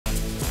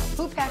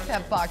Who packed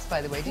that box, by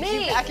the way? Did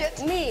Me. you pack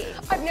it? Me.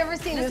 I've never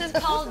seen this. This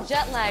is called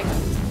jet lag.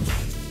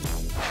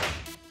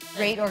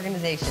 Great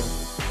organization.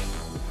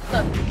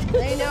 Look.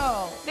 I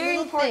know. Very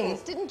Little important.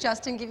 things. Didn't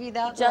Justin give you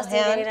that? Justin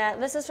little gave me hand? that.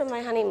 This is from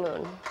my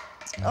honeymoon.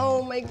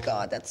 Oh my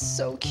God, that's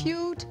so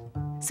cute.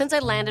 Since I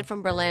landed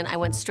from Berlin, I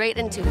went straight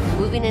into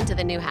moving into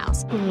the new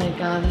house. Oh my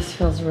God, this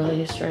feels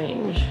really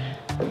strange.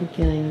 I'm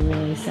feeling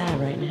really sad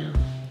right now.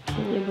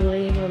 Can you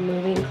believe we're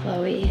moving,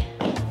 Chloe?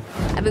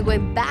 I've been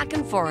going back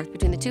and forth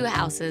between the two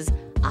houses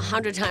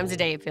 100 times a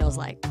day, it feels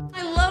like.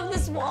 I love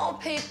this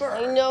wallpaper.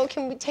 I know.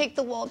 Can we take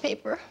the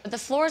wallpaper? The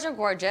floors are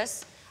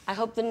gorgeous. I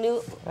hope the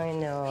new I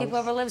know.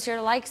 whoever lives here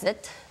likes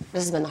it.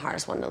 This has been the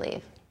hardest one to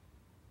leave.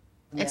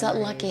 It's a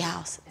lucky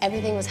house.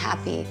 Everything was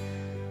happy.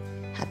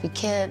 Happy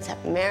kids,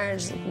 happy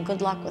marriage, good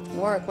luck with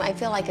work. I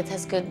feel like it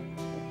has good,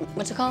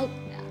 what's it called?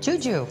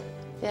 Juju.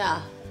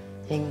 Yeah.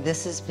 I think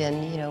this has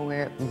been, you know,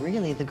 where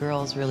really the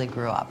girls really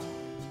grew up.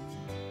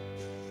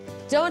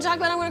 Don't talk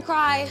about it, I'm gonna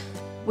cry.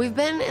 We've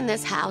been in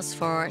this house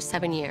for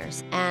 7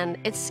 years, and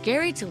it's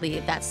scary to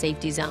leave that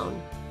safety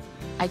zone.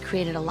 I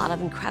created a lot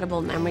of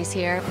incredible memories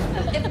here.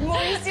 If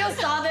Mauricio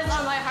saw this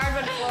on my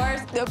hardwood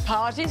floors, The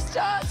party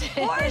starts.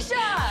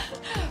 Portia!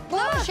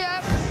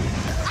 Portia!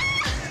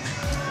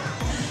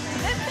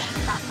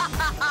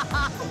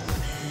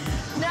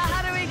 Now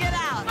how do we get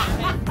out?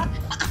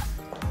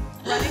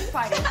 Running,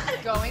 fighting,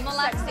 going,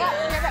 Molesting.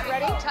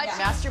 ready, touch,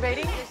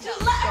 masturbating,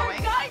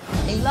 going.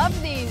 I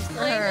love these for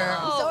her. know.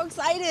 I'm so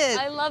excited.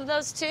 I love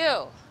those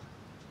too.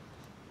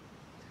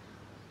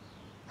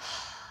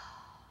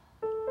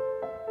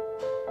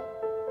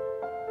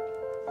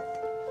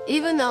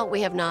 Even though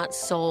we have not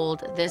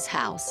sold this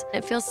house,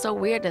 it feels so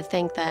weird to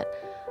think that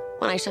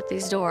when I shut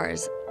these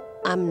doors,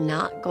 I'm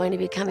not going to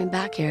be coming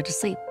back here to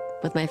sleep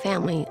with my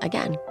family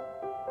again.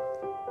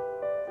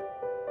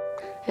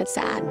 It's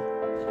sad.